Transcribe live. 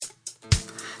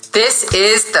This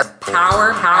is the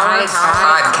Power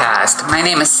Podcast. My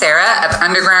name is Sarah of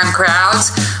Underground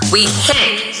Crowds. We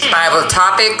hit Bible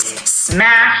topics,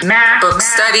 smash book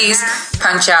studies,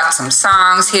 punch out some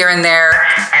songs here and there,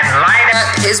 and light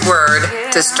up His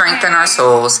Word to strengthen our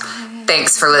souls.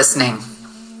 Thanks for listening.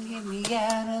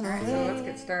 All right, so let's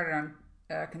get started on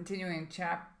continuing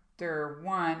chapter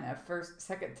 1 of 2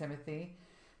 Timothy.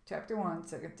 Chapter 1, 2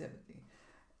 Timothy.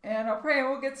 And I'll pray and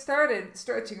we'll get started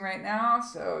stretching right now.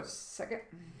 So just a second.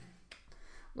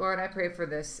 Lord, I pray for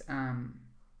this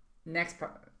next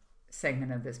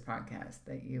segment of this podcast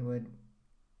that you would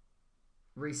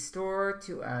restore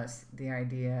to us the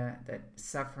idea that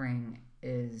suffering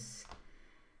is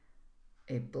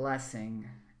a blessing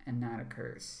and not a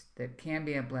curse. That can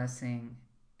be a blessing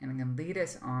and can lead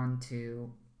us on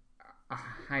to a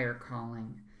higher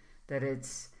calling. That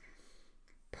it's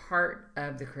part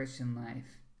of the Christian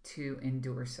life to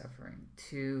endure suffering,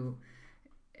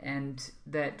 and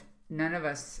that none of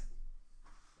us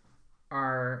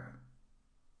are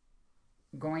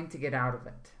going to get out of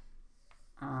it.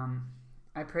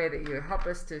 I pray that you help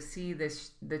us to see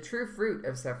the true fruit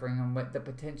of suffering and what the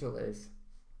potential is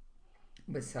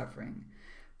with suffering,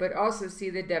 but also see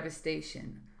the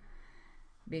devastation,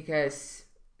 because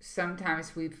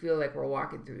sometimes we feel like we're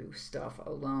walking through stuff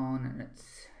alone and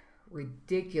it's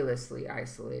ridiculously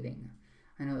isolating.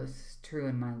 I know this is true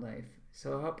in my life.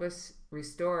 So help us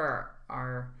restore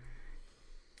our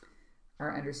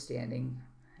understanding,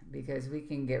 because we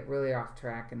can get really off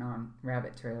track and on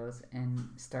rabbit trails and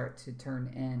start to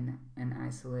turn in and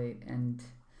isolate and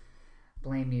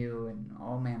blame you and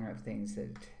all manner of things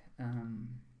that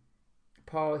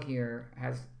Paul here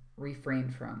has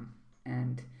refrained from,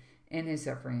 and in his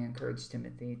suffering encouraged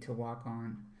Timothy to walk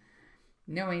on,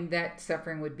 knowing that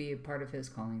suffering would be a part of his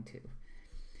calling too.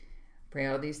 Pray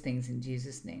all these things in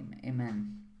Jesus' name.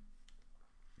 Amen.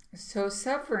 So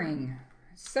suffering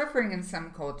in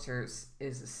some cultures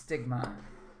is a stigma.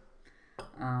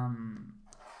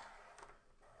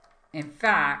 In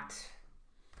fact,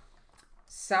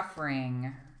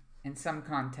 suffering in some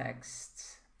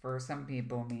contexts for some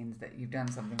people means that you've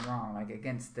done something wrong, like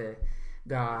against the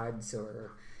gods,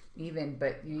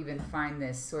 but you even find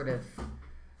this sort of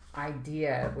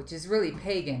idea, which is really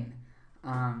pagan,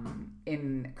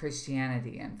 in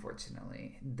Christianity,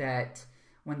 unfortunately, that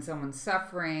when someone's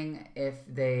suffering, if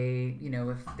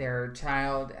their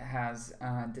child has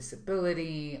a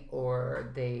disability,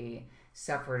 or they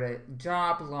suffered a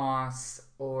job loss,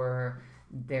 or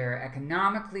they're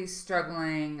economically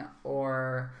struggling,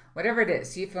 or whatever it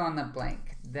is, you fill in the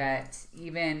blank, that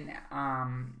even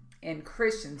in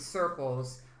Christian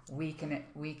circles, we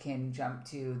can jump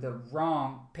to the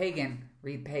wrong pagan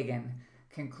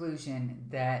conclusion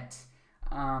that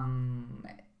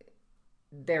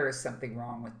there is something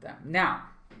wrong with them. Now,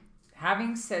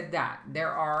 having said that,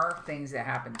 there are things that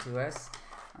happen to us,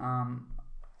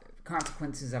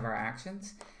 consequences of our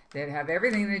actions, that have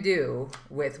everything to do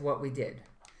with what we did.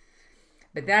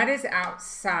 But that is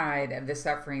outside of the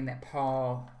suffering that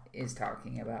Paul is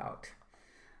talking about.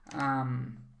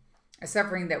 A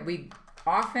suffering that we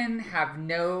often have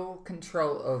no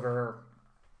control over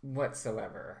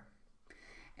whatsoever.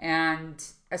 And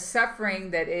a suffering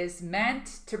that is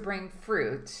meant to bring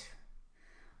fruit.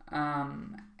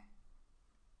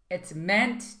 It's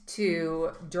meant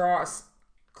to draw us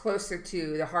closer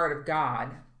to the heart of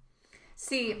God.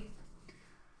 See,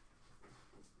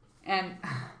 and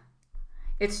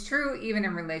it's true even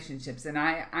in relationships, and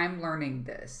I'm learning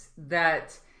this,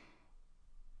 that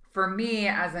for me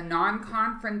as a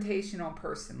non-confrontational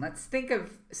person, let's think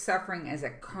of suffering as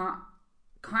a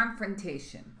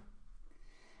confrontation.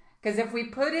 Because if we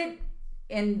put it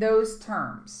in those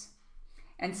terms,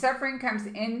 and suffering comes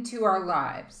into our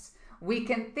lives, we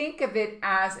can think of it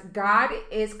as God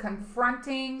is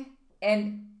confronting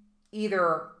in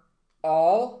either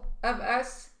all of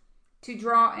us to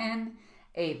draw in,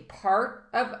 a part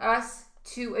of us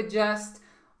to adjust,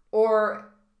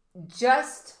 or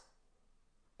just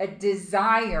a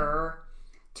desire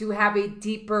to have a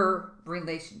deeper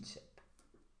relationship.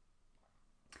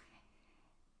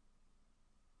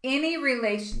 Any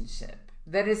relationship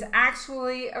that is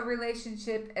actually a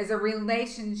relationship is a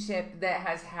relationship that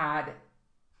has had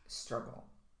struggle.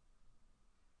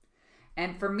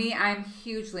 And for me, I'm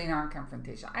hugely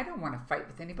non-confrontational. I don't want to fight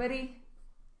with anybody.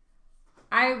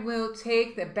 I will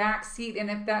take the back seat,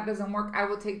 and if that doesn't work, I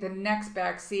will take the next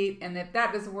back seat, and if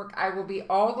that doesn't work, I will be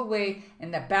all the way in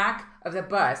the back of the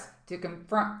bus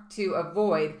to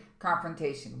avoid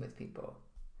confrontation with people.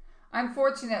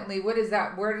 Unfortunately, where does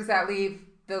that leave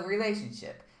the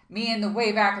relationship? Me in the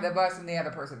way back of the bus and the other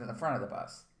person in the front of the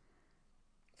bus.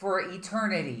 for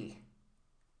eternity.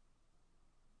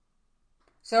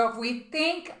 So if we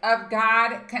think of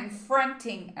God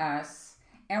confronting us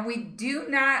and we do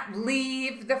not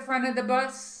leave the front of the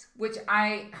bus, which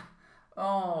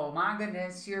oh my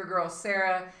goodness, your girl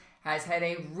Sarah has had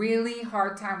a really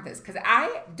hard time with this because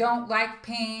I don't like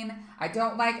pain. I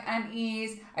don't like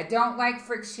unease. I don't like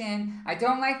friction. I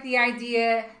don't like the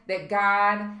idea that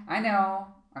God, I know,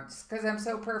 just because I'm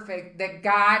so perfect, that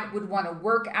God would want to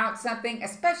work out something,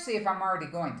 especially if I'm already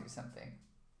going through something.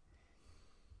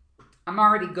 I'm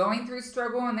already going through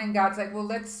struggle, and then God's like, well,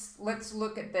 let's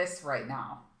look at this right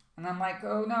now. And I'm like,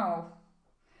 oh no.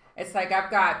 It's like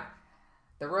I've got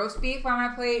the roast beef on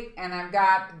my plate, and I've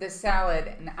got the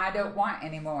salad, and I don't want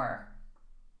any more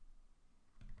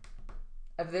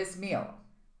of this meal.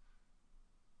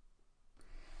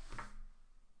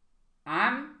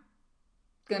 I'm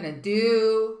gonna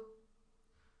do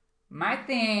my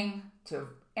thing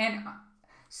and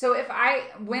so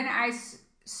when I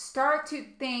start to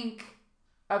think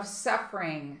of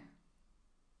suffering,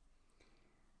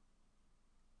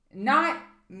 not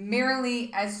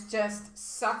merely as just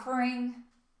suffering.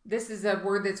 This is a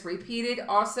word that's repeated.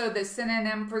 Also, the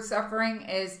synonym for suffering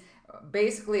is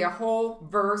basically a whole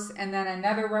verse and then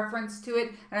another reference to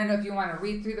it. I don't know if you want to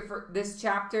read through this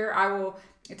chapter. I will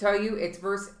tell you it's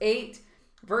verse 8,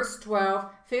 verse 12,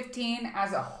 15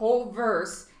 as a whole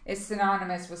verse is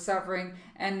synonymous with suffering,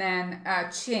 and then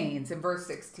chains in verse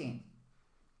 16.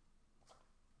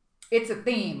 It's a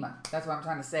theme, that's what I'm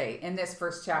trying to say, in this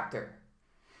first chapter.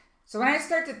 So when I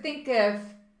start to think of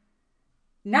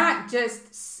not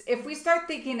just, if we start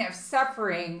thinking of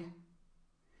suffering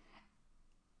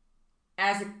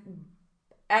as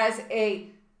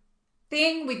a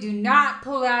thing we do not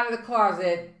pull out of the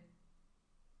closet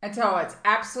until it's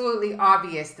absolutely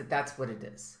obvious that that's what it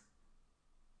is.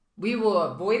 We will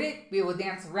avoid it, we will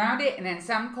dance around it, and in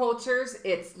some cultures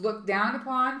it's looked down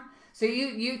upon. So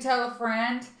you tell a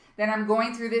friend that I'm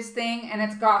going through this thing and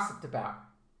it's gossiped about.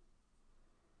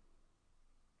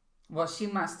 Well, he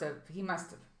must have.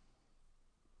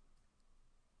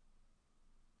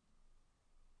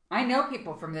 I know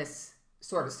people from this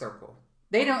sort of circle.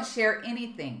 They don't share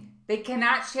anything. They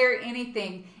cannot share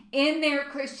anything in their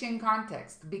Christian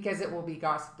context because it will be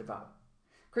gossiped about.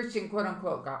 Christian quote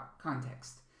unquote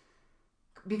context.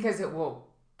 Because it will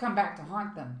come back to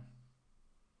haunt them.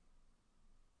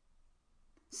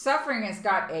 Suffering has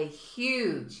got a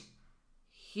huge,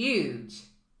 huge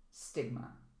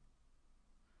stigma.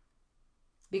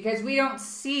 Because we don't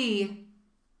see,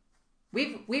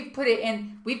 we've put it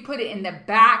in the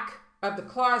back of the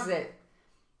closet.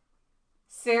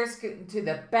 Sarah's scooting to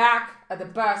the back of the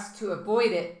bus to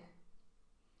avoid it.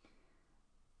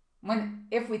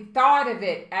 If we thought of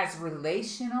it as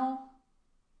relational,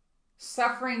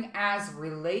 suffering as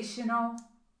relational,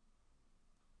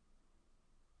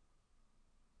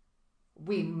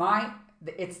 we might,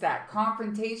 it's that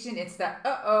confrontation, it's that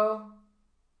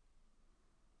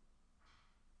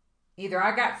either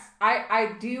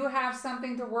I do have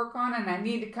something to work on and I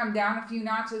need to come down a few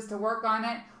notches to work on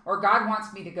it, or God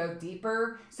wants me to go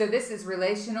deeper. So this is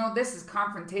relational, this is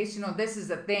confrontational, this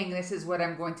is a thing, this is what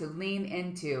I'm going to lean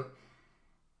into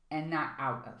and not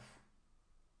out of.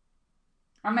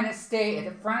 I'm going to stay at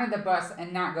the front of the bus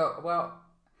and not go, well,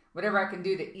 whatever I can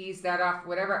do to ease that off,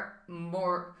 whatever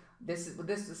more, this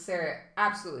is Sarah,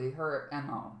 absolutely her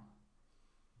MO.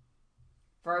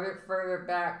 Further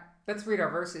back, let's read our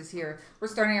verses here. We're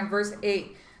starting on verse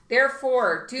 8.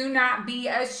 Therefore, do not be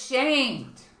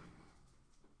ashamed.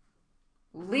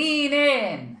 Lean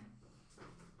in.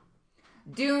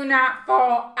 Do not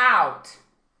fall out.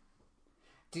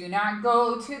 Do not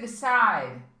go to the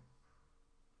side.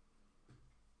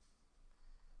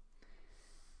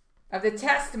 Of the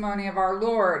testimony of our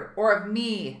Lord, or of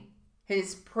me,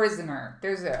 his prisoner.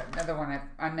 There's another one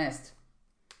I missed.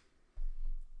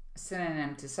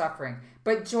 Synonym to suffering.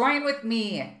 But join with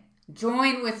me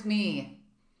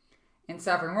in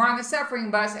suffering. We're on the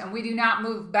suffering bus and we do not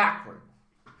move backward.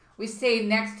 We stay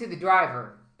next to the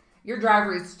driver. Your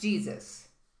driver is Jesus.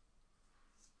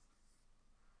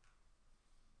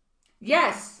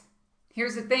 Yes,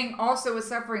 here's the thing also with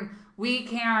suffering, we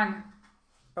can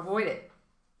avoid it.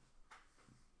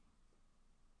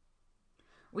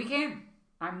 We can.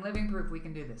 I'm living proof we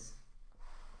can do this.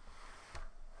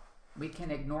 We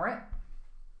can ignore it.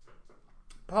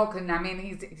 Paul couldn't. I mean,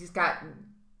 he's got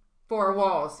 4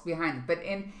 walls behind him. But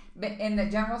in the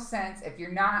general sense, if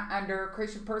you're not under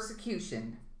Christian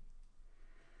persecution,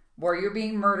 where you're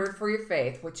being murdered for your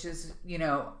faith, which is,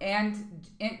 and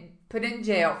put in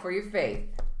jail for your faith,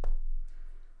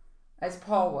 as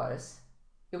Paul was,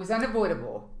 it was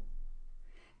unavoidable.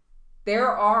 there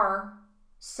are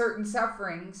certain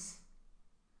sufferings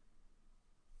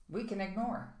we can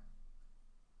ignore.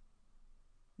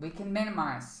 We can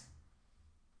minimize.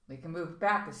 We can move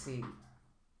back a seat.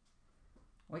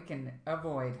 We can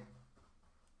avoid.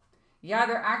 Yeah,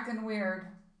 they're acting weird.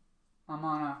 I'm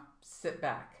gonna sit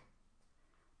back.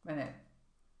 I'm gonna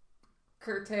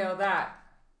curtail that.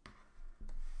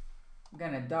 I'm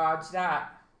gonna dodge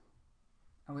that.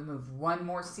 And we move one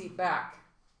more seat back.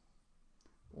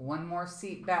 One more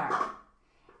seat back.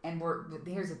 And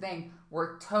here's the thing,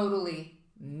 we're totally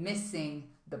missing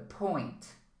the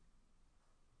point.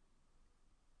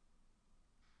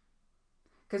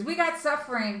 Because we got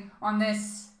suffering on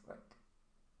this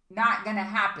not gonna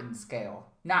happen scale.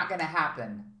 Not gonna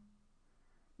happen.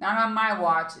 Not on my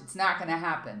watch, it's not gonna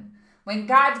happen. When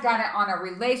God's got it on a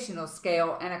relational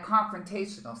scale and a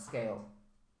confrontational scale.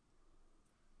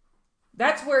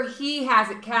 That's where He has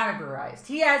it categorized.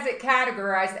 He has it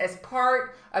categorized as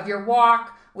part of your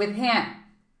walk with Him.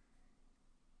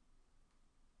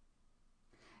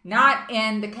 Not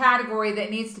in the category that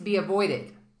needs to be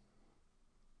avoided.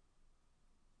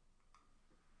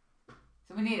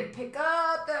 So we need to pick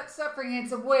up that suffering,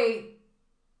 it's a weight,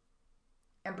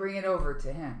 and bring it over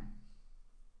to Him.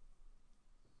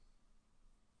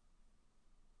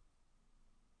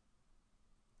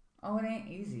 Oh, it ain't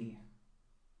easy.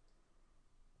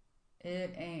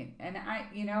 It ain't. And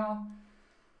I've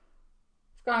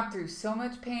gone through so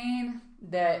much pain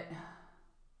that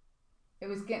it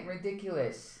was getting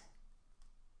ridiculous.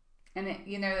 And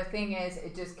the thing is,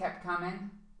 it just kept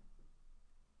coming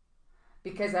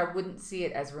because I wouldn't see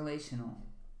it as relational.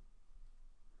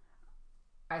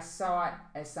 I saw it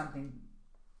as something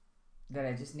that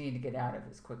I just needed to get out of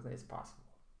as quickly as possible.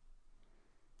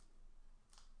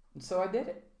 And so I did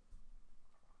it.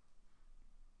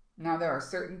 Now there are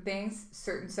certain things,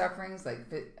 certain sufferings like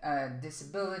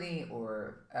disability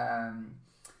or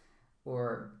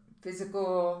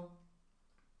physical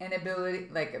inability,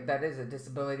 like that is a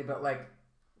disability, but like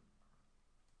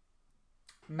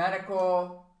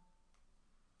medical,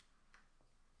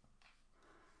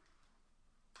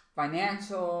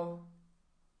 financial,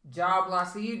 job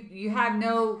loss. So you have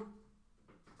no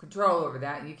control over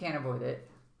that. You can't avoid it.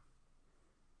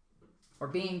 Or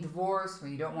being divorced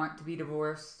when you don't want to be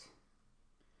divorced.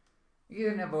 You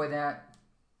can avoid that.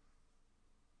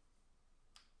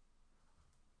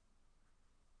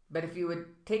 But if you would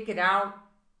take it out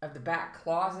of the back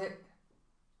closet,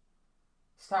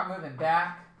 start moving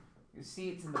back your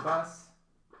seats in the bus,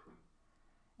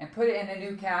 and put it in a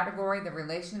new category, the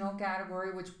relational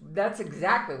category, which that's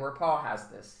exactly where Paul has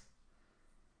this.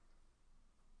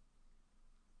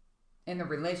 In the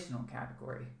relational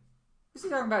category. What's he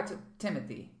talking about to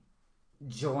Timothy?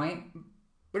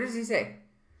 What does he say?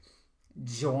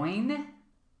 Join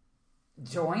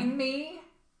me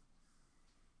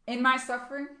in my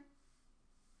suffering?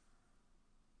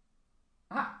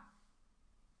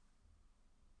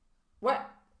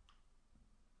 What?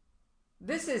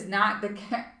 This is not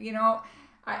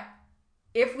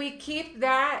if we keep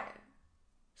that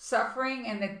suffering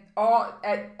and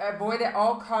avoid at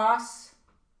all costs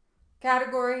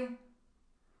category,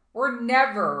 we're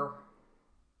never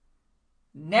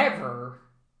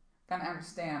going to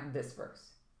understand this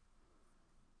verse.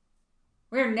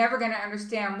 We're never going to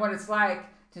understand what it's like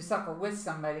to suffer with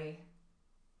somebody.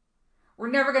 We're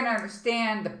never going to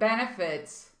understand the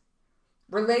benefits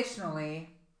relationally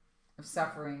of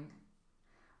suffering.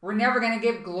 We're never going to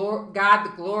give God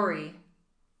the glory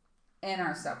in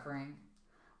our suffering.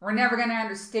 We're never going to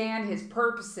understand His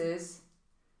purposes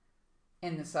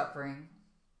in the suffering.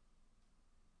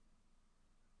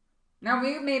 Now,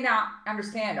 we may not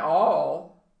understand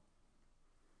all,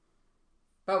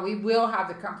 but we will have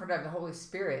the comfort of the Holy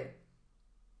Spirit.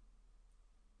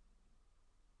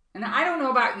 And I don't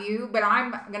know about you, but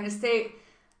I'm going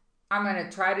to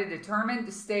try to determine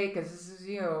to stay, because this is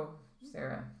you,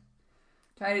 Sarah.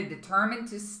 Try to determine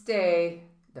to stay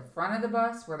the front of the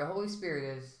bus where the Holy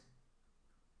Spirit is,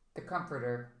 the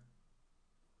comforter.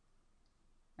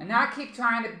 And not keep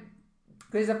trying to,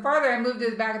 because the farther I move to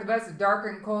the back of the bus, the darker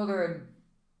and colder and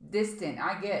distant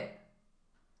I get.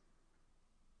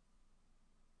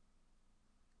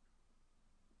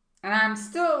 And I'm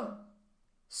still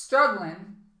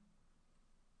struggling.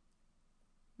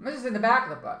 I'm just in the back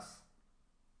of the bus,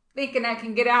 thinking I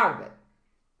can get out of it.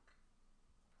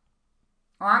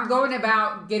 Or I'm going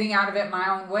about getting out of it my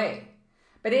own way.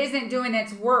 But it isn't doing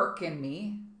its work in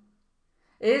me.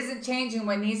 It isn't changing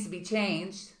what needs to be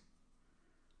changed.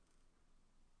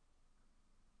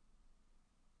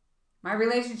 My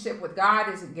relationship with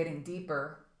God isn't getting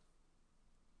deeper.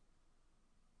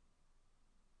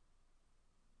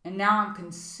 And now I'm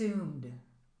consumed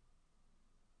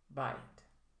by it.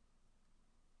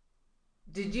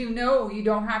 Did you know you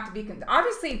don't have to be...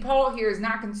 Obviously, Paul here is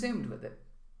not consumed with it.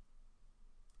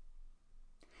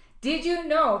 Did you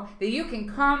know that you can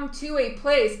come to a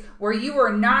place where you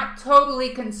are not totally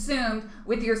consumed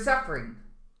with your suffering?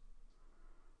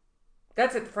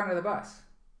 That's at the front of the bus.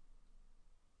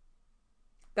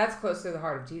 That's close to the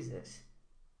heart of Jesus.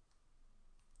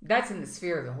 That's in the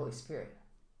sphere of the Holy Spirit.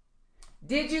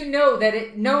 Did you know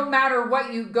that no matter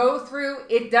what you go through,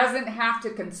 it doesn't have to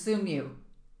consume you?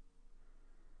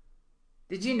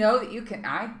 Did you know that you can...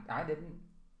 I didn't.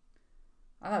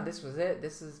 I thought this was it.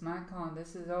 This is my calling.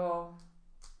 This is all.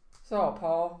 It's all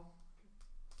Paul.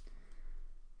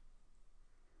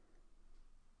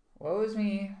 Woe is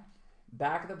me.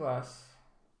 Back of the bus.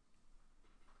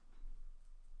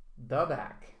 The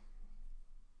back.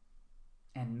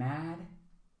 And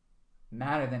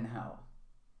madder than hell.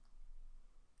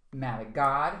 Mad at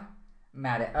God,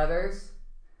 mad at others,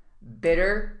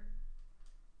 bitter,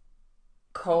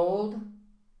 cold,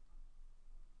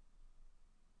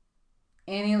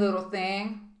 any little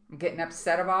thing I'm getting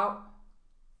upset about.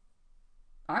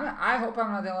 I hope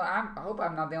I'm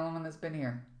not the only one that's been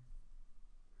here.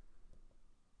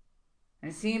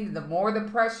 And it seemed the more the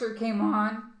pressure came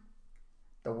on,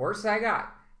 the worse I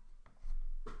got.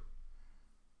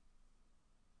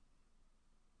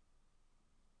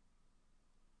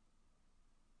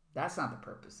 That's not the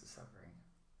purpose of suffering.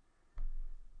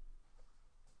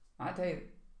 I tell you, the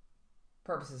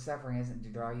purpose of suffering isn't to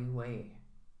draw you away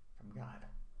from God,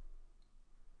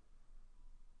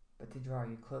 but to draw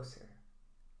you closer.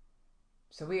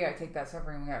 So we got to take that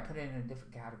suffering and we got to put it in a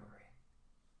different category.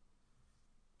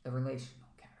 The relational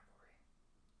category.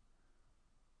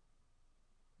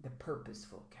 The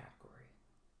purposeful category.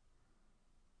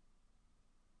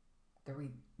 The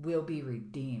will be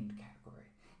redeemed category.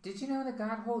 Did you know that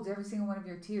God holds every single one of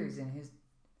your tears in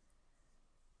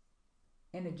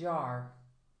a jar?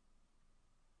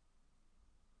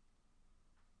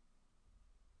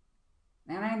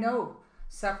 And I know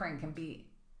suffering can be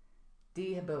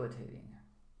debilitating.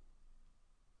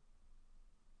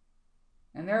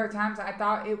 And there are times I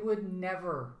thought it would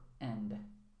never end.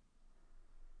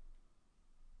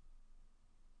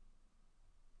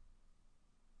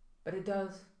 But it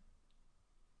does.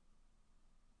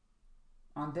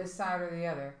 On this side or the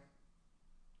other,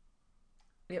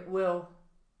 it will.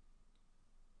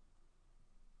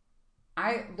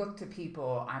 I look to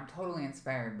people I'm totally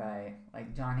inspired by,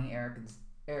 like Johnny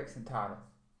Erickson Tada,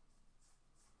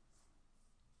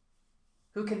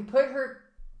 who can put her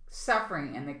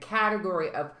suffering in the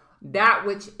category of that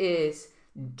which is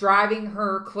driving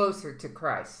her closer to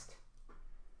Christ.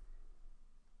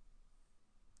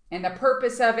 And the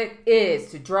purpose of it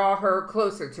is to draw her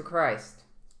closer to Christ.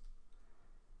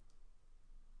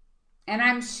 And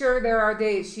I'm sure there are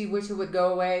days she wishes it would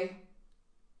go away.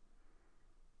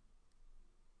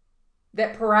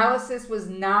 That paralysis was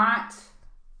not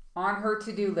on her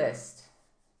to-do list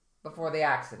before the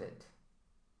accident.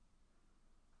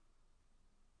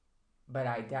 But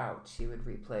I doubt she would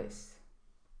replace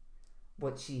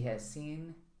what she has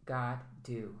seen God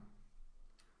do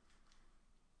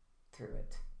through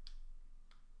it.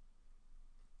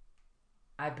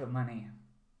 I'd put money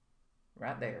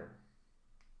right there.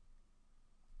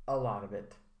 A lot of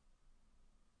it.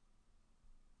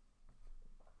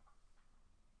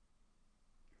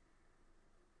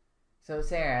 So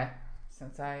Sarah,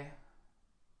 since I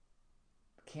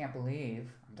can't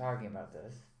believe I'm talking about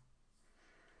this,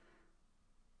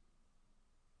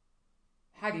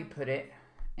 how do you put it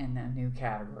in a new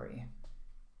category?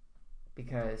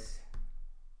 Because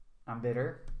I'm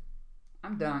bitter,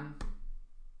 I'm done,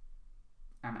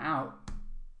 I'm out,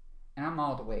 and I'm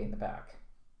all the way in the back.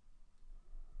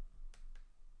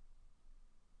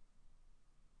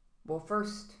 Well,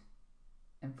 first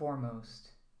and foremost,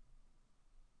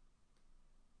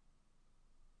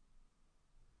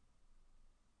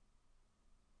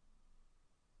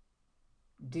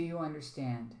 do you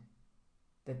understand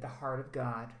that the heart of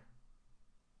God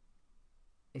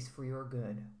is for your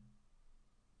good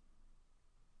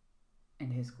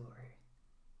and His glory?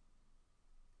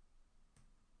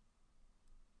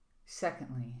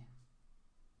 Secondly,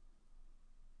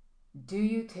 do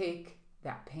you take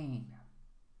that pain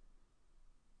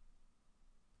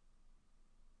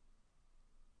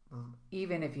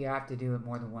even if you have to do it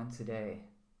more than once a day,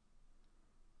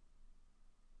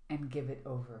 and give it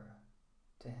over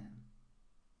to Him?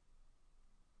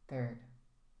 Third,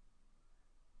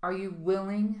 are you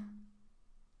willing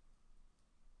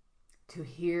to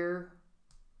hear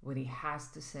what He has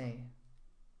to say?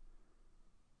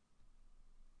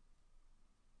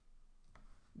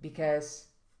 Because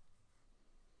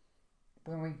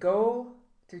when we go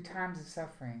through times of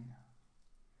suffering,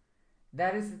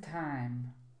 that is the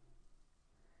time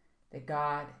that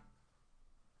God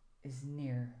is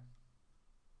near.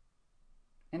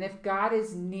 And if God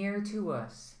is near to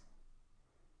us,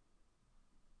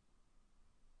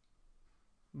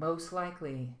 most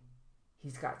likely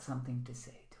He's got something to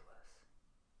say to us.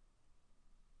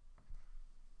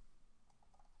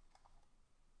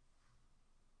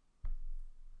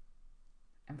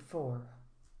 And 4,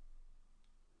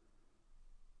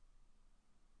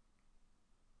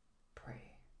 pray.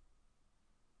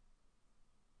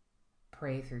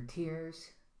 Pray through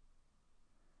tears.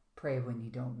 Pray when you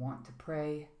don't want to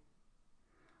pray.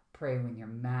 Pray when you're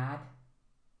mad.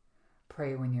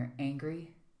 Pray when you're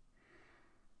angry.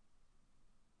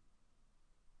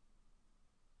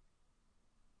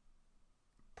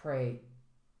 Pray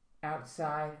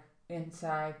outside,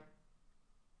 inside,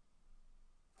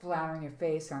 flat on your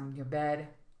face on your bed.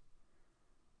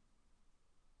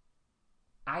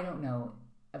 I don't know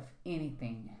of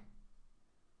anything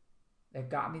that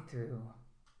got me through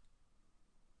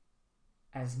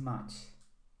as much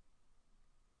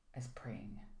as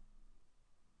praying.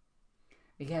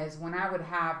 Because when I would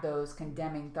have those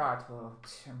condemning thoughts, well,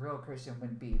 a real Christian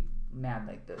wouldn't be mad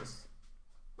like this.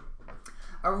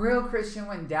 A real Christian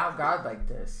wouldn't doubt God like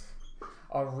this.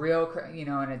 A real,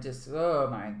 and it just, oh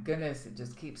my goodness, it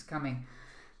just keeps coming.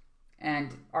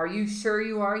 And are you sure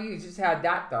you are? You just had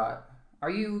that thought. Are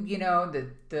you,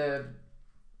 the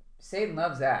Satan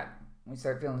loves that. We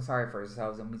start feeling sorry for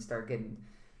ourselves and we start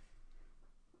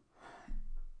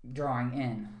drawing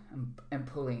in and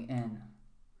pulling in.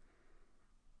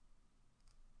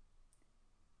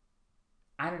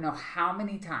 I don't know how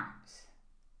many times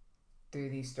through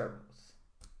these struggles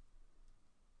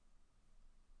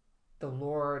the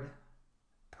Lord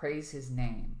praise His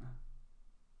name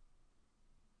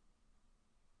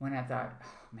when I thought,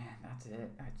 oh man, that's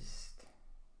it. I just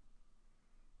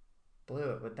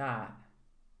blew it with that.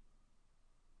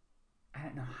 I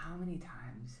don't know how many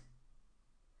times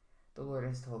the Lord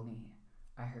has told me,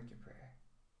 I heard your prayer.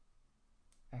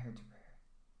 I heard your prayer.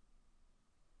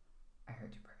 I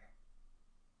heard your prayer.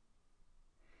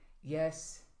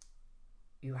 Yes,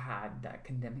 you had that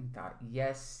condemning thought.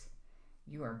 Yes,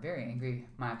 you are very angry,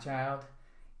 my child.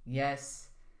 Yes,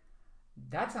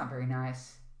 that's not very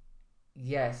nice.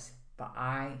 Yes, but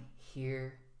I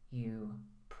hear you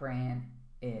praying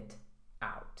it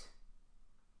out.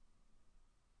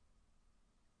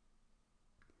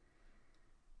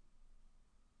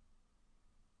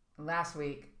 Last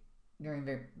week, during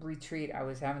the retreat, I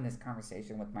was having this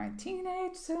conversation with my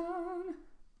teenage son.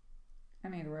 I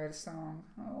need to write a song.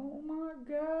 Oh my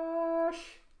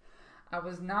gosh. I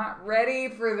was not ready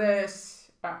for this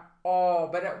at all.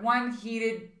 But at one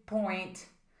heated point,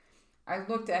 I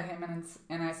looked at him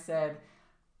and I said,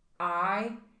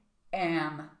 I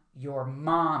am your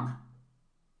mom.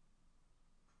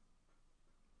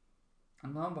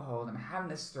 And lo and behold, I'm having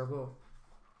this struggle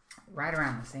right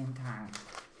around the same time.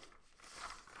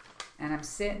 And I'm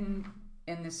sitting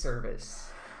in the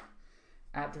service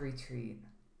at the retreat.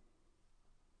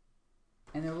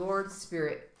 And the Lord's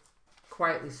Spirit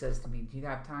quietly says to me, do you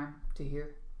have time to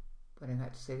hear what I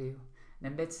got to say to you? In the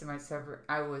midst of my suffering,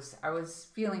 I was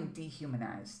feeling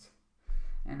dehumanized.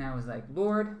 And I was like,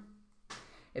 Lord,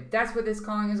 if that's what this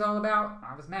calling is all about,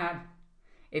 I was mad.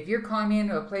 If you're calling me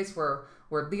into a place where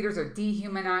leaders are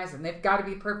dehumanized and they've got to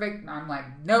be perfect, I'm like,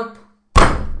 nope.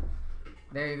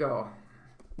 There you go.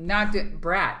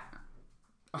 Brat.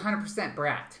 100%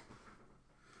 brat.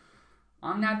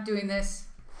 I'm not doing this.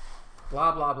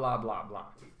 Blah, blah, blah, blah, blah.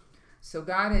 So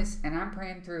God is, and I'm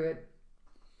praying through it.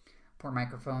 Poor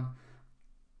microphone.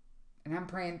 And I'm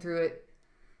praying through it.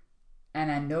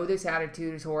 And I know this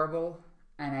attitude is horrible.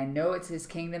 And I know it's His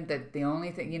kingdom that the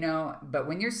only thing, but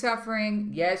when you're suffering,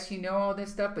 yes, you know all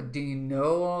this stuff, but do you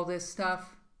know all this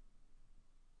stuff?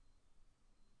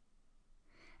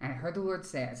 And I heard the Lord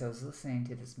say as I was listening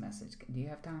to this message, do you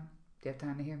have time? Do you have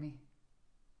time to hear me?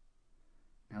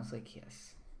 And I was like,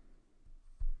 yes.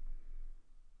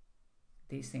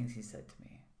 These things He said to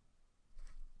me.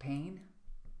 Pain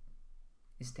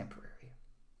is temporary.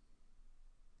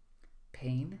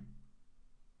 Pain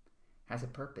has a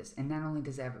purpose. And not only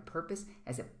does it have a purpose, it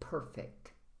has a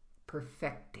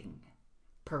perfecting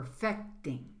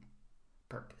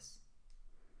purpose.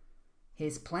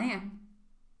 His plan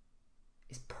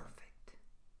is perfect.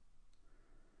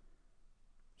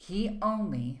 He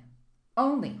only,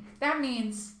 that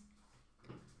means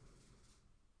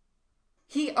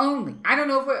He only, I don't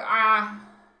know if it,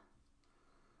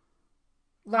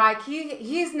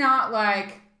 he's not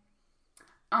like,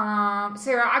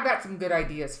 Sarah, I've got some good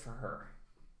ideas for her.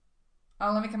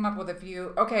 Oh, let me come up with a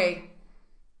few. Okay.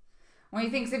 When he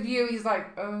thinks of you, he's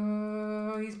like,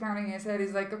 oh, he's pounding his head.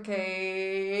 He's like,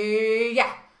 okay,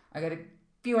 yeah, I got a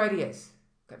few ideas.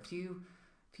 Got a few.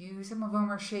 Some of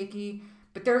them are shaky,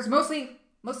 but there's mostly,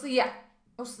 yeah,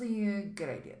 mostly a good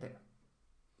idea there.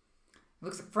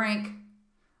 Looks at Frank.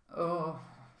 Oh,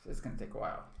 this is gonna take a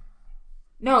while.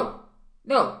 No.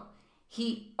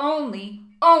 He only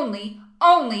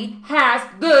has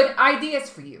good ideas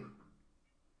for you.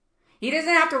 He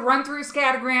doesn't have to run through his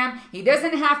scattergram. He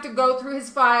doesn't have to go through his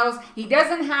files. He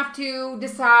doesn't have to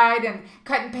decide and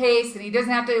cut and paste. And he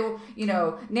doesn't have to,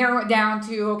 narrow it down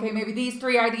to, okay, maybe these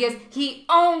 3 ideas. He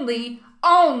only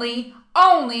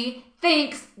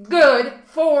thinks good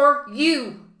for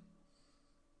you.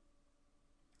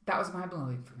 That was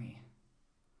mind-blowing for me.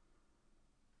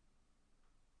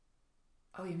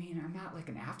 Oh, you mean I'm not like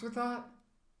an afterthought?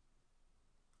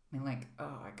 I mean, like,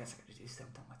 oh, I guess I gotta do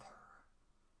something with her.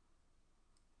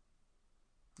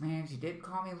 Man, she did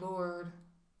call me Lord.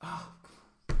 Oh,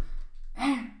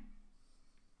 man.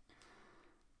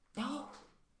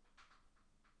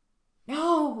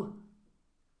 No.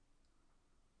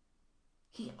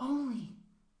 He only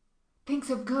thinks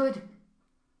of good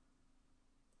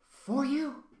for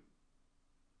you.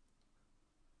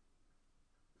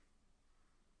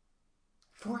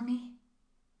 For me.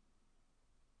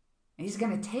 And he's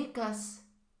going to take us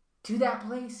to that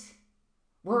place.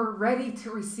 We're ready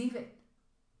to receive it.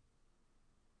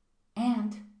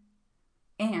 And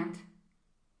he's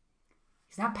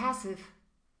not passive.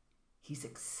 He's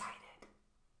excited.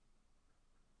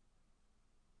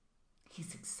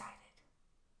 He's excited.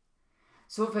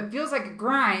 So if it feels like a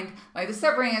grind, like the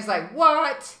suffering is like,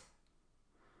 what?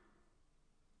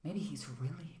 Maybe he's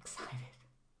really excited.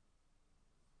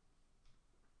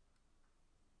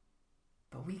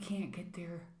 But we can't get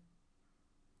there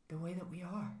the way that we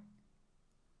are.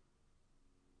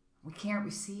 We can't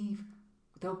receive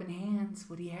with open hands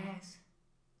what he has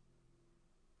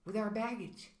with our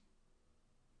baggage.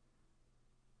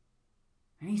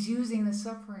 And he's using the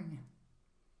suffering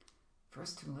for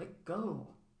us to let go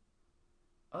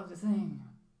of the thing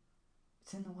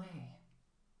that's in the way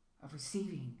of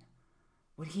receiving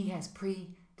what he has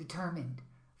predetermined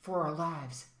for our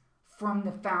lives from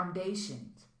the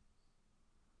foundations.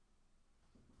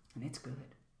 And it's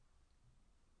good.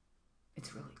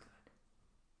 It's really good.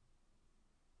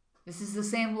 This is the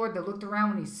same Lord that looked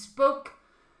around when he spoke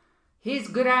his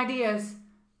good ideas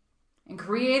and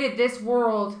created this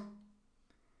world.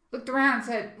 Looked around and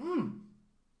said,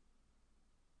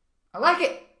 I like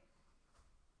it.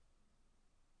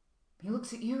 He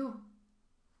looks at you.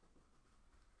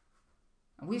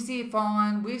 And we see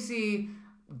fallen. We see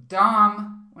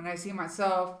dumb when I see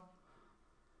myself.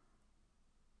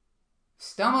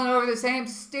 Stumbling over the same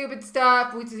stupid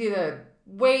stuff. We see the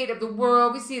weight of the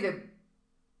world. We see the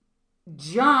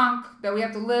junk that we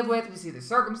have to live with. We see the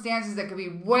circumstances that could be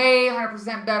way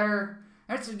 100% better.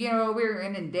 That's, we're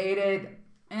inundated.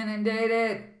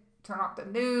 Turn off the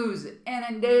news.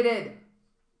 Inundated.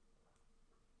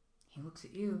 He looks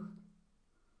at you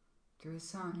through his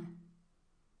son.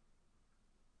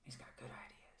 He's got good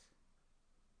ideas.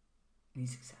 And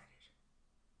he's excited.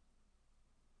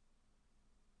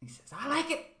 He says, I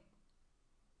like it.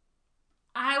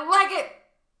 I like it.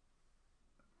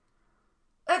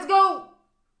 Let's go.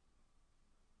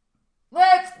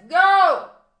 Let's go.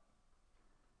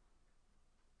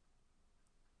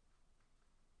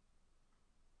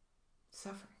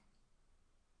 Suffering.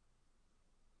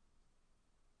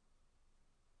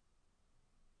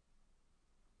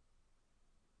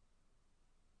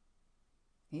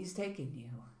 He's taking you.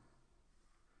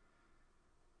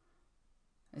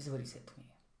 This is what he said to me.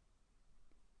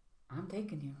 I'm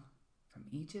taking you from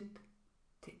Egypt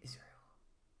to Israel.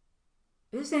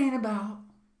 This ain't about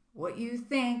what you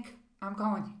think I'm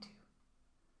calling you to.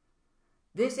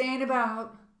 This ain't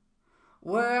about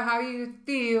how you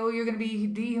feel you're going to be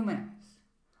dehumanized.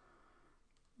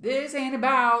 This ain't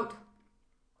about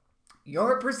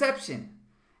your perception.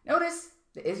 Notice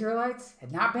the Israelites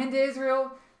had not been to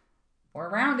Israel or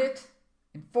around it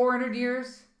in 400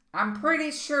 years. I'm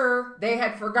pretty sure they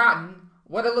had forgotten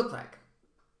what it looked like.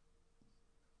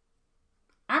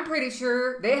 I'm pretty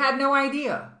sure they had no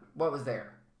idea what was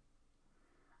there.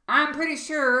 I'm pretty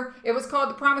sure it was called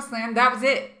the Promised Land. That was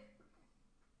it.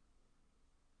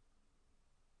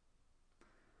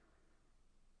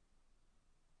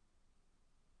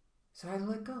 So I had to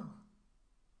let go.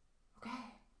 Okay.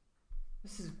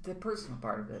 This is the personal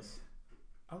part of this.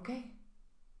 Okay.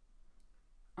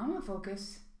 I'm going to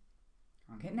focus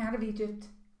on getting out of Egypt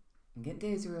and getting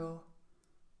to Israel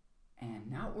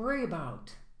and not worry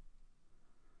about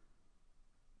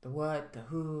the what, the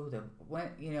who, the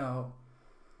what,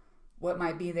 what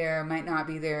might be there, might not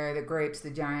be there, the grapes, the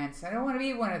giants. I don't want to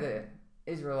be one of the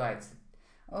Israelites.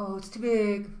 Oh, it's too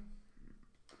big.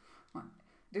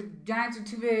 The giants are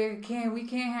too big. We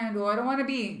can't handle. I don't want to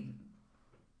be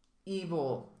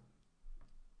evil,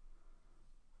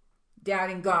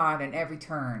 doubting God in every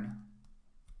turn.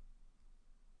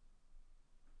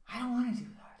 I don't want to do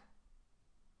that.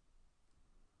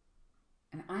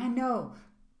 And I know,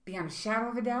 beyond a shadow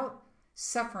of a doubt,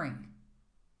 suffering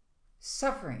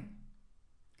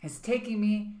has taken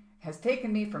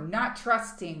me from not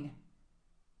trusting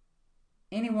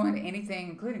anyone, anything,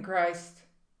 including Christ,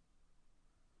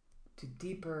 to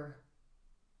deeper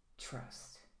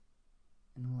trust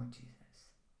in the Lord Jesus.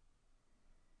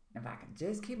 And if I can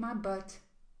just keep my butt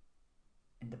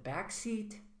in the back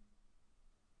seat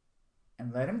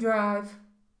and let him drive,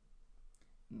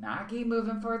 not keep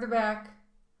moving further back,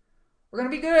 we're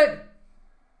going to be good.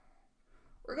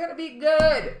 We're going to be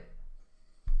good.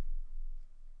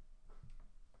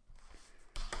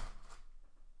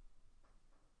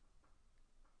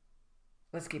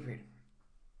 Let's keep reading.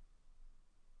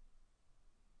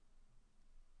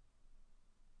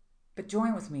 But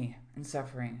join with me in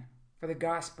suffering for the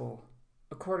gospel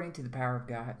according to the power of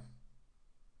God,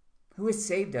 who has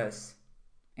saved us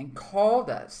and called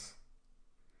us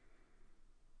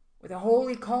with a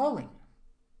holy calling,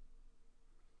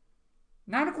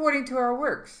 not according to our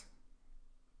works,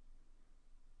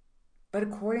 but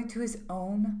according to his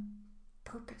own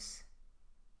purpose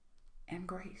and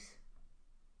grace,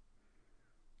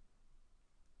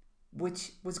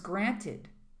 which was granted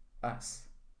us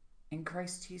in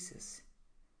Christ Jesus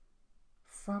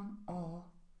from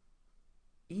all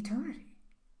eternity.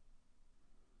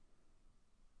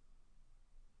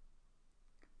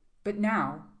 But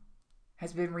now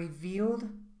has been revealed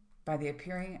by the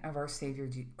appearing of our Savior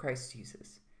Christ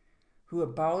Jesus, who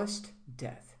abolished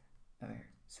death, another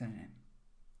synonym,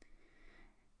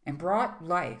 and brought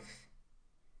life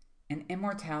and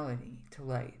immortality to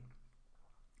light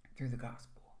through the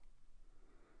gospel,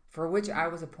 for which I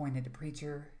was appointed a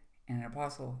preacher and an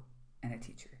apostle and a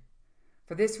teacher.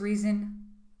 For this reason,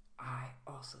 I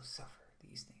also suffer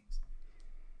these things.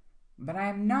 But I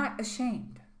am not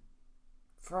ashamed,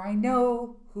 for I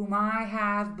know whom I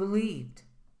have believed,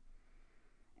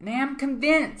 and I am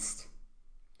convinced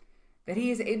that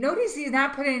he is. Notice he's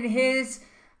not putting his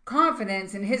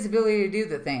confidence in his ability to do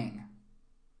the thing.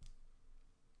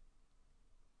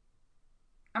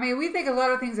 I mean, we think a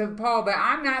lot of things of Paul, but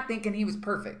I'm not thinking he was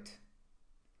perfect.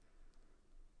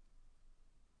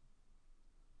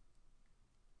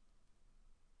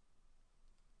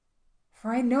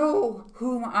 For I know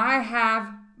whom I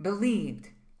have believed,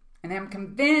 and am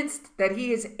convinced that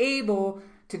he is able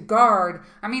to guard.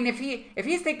 I mean, if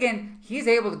he's thinking he's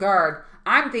able to guard,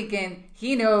 I'm thinking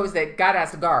he knows that God has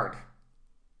to guard.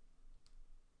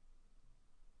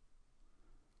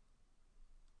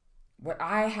 What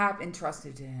I have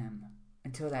entrusted to him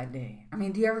until that day. I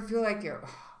mean, do you ever feel like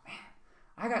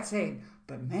I got saved,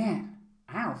 but man,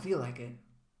 I don't feel like it.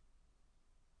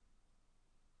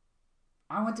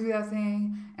 I went through that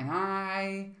thing and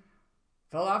I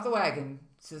fell off the wagon,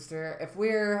 sister. If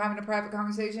we're having a private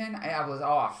conversation, I was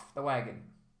off the wagon.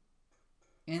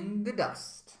 In the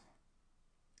dust.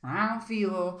 I don't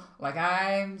feel like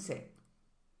I'm saved.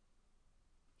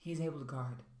 He's able to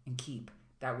guard and keep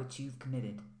that which you've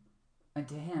committed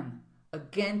unto him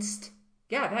against,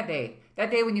 that day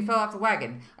when you fell off the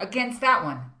wagon, against that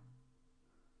one.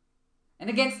 And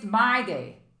against my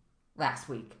day last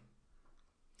week.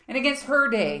 And against her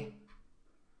day.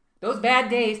 Those bad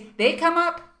days, they come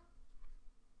up.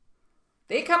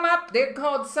 They're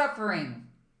called suffering.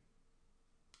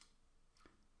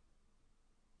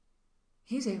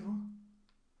 He's able.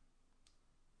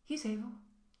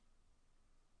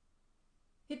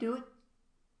 He'd do it.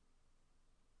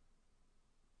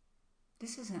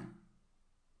 This isn't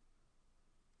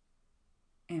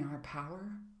in our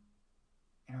power,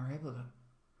 and our able to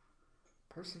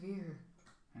persevere,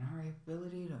 and our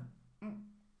ability to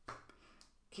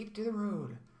keep to the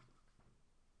road.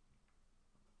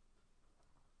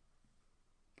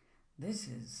 This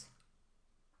is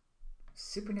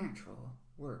supernatural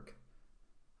work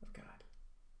of God.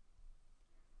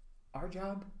 Our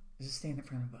job is to stand in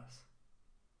front of us.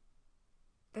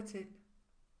 That's it.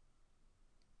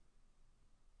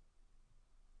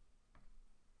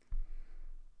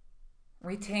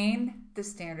 Retain the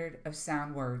standard of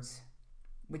sound words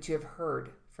which you have heard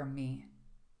from me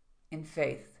in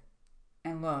faith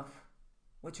and love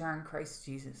which are in Christ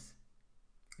Jesus.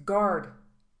 Guard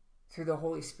through the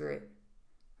Holy Spirit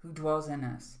who dwells in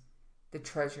us the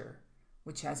treasure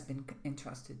which has been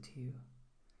entrusted to you.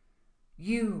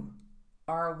 You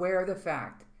are aware of the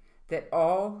fact that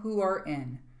all who are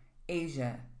in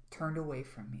Asia turned away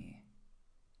from me,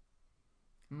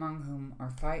 among whom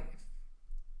are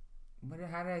how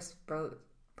did I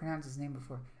pronounce his name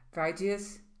before?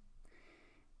 Phygius?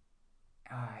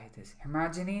 I hate this.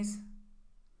 Hermogenes?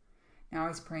 Now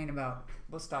he's praying about,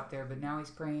 we'll stop there, but now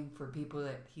he's praying for people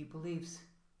that he believes.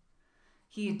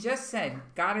 He had just said,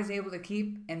 God is able to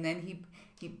keep, and then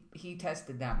he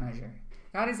tested that measure.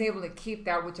 God is able to keep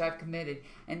that which I've committed.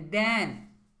 And then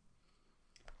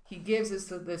he gives us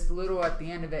this little, at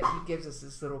the end of it, he gives us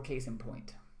this little case in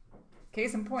point.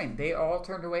 Case in point, they all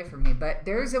turned away from me. But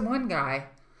there's a one guy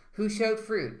who showed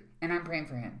fruit, and I'm praying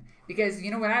for him. Because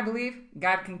you know what I believe?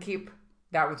 God can keep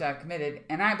that which I've committed.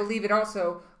 And I believe it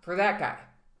also for that guy.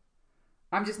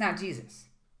 I'm just not Jesus.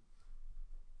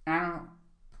 I don't know.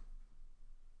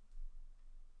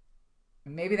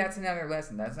 Maybe that's another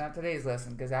lesson. That's not today's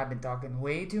lesson because I've been talking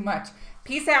way too much.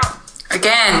 Peace out.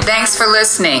 Again, thanks for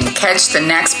listening. Catch the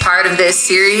next part of this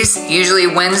series, usually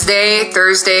Wednesday,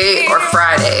 Thursday, or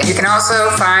Friday. You can also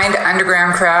find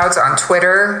Underground Crowds on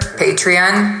Twitter,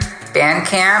 Patreon,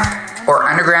 Bandcamp, or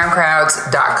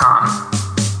undergroundcrowds.com.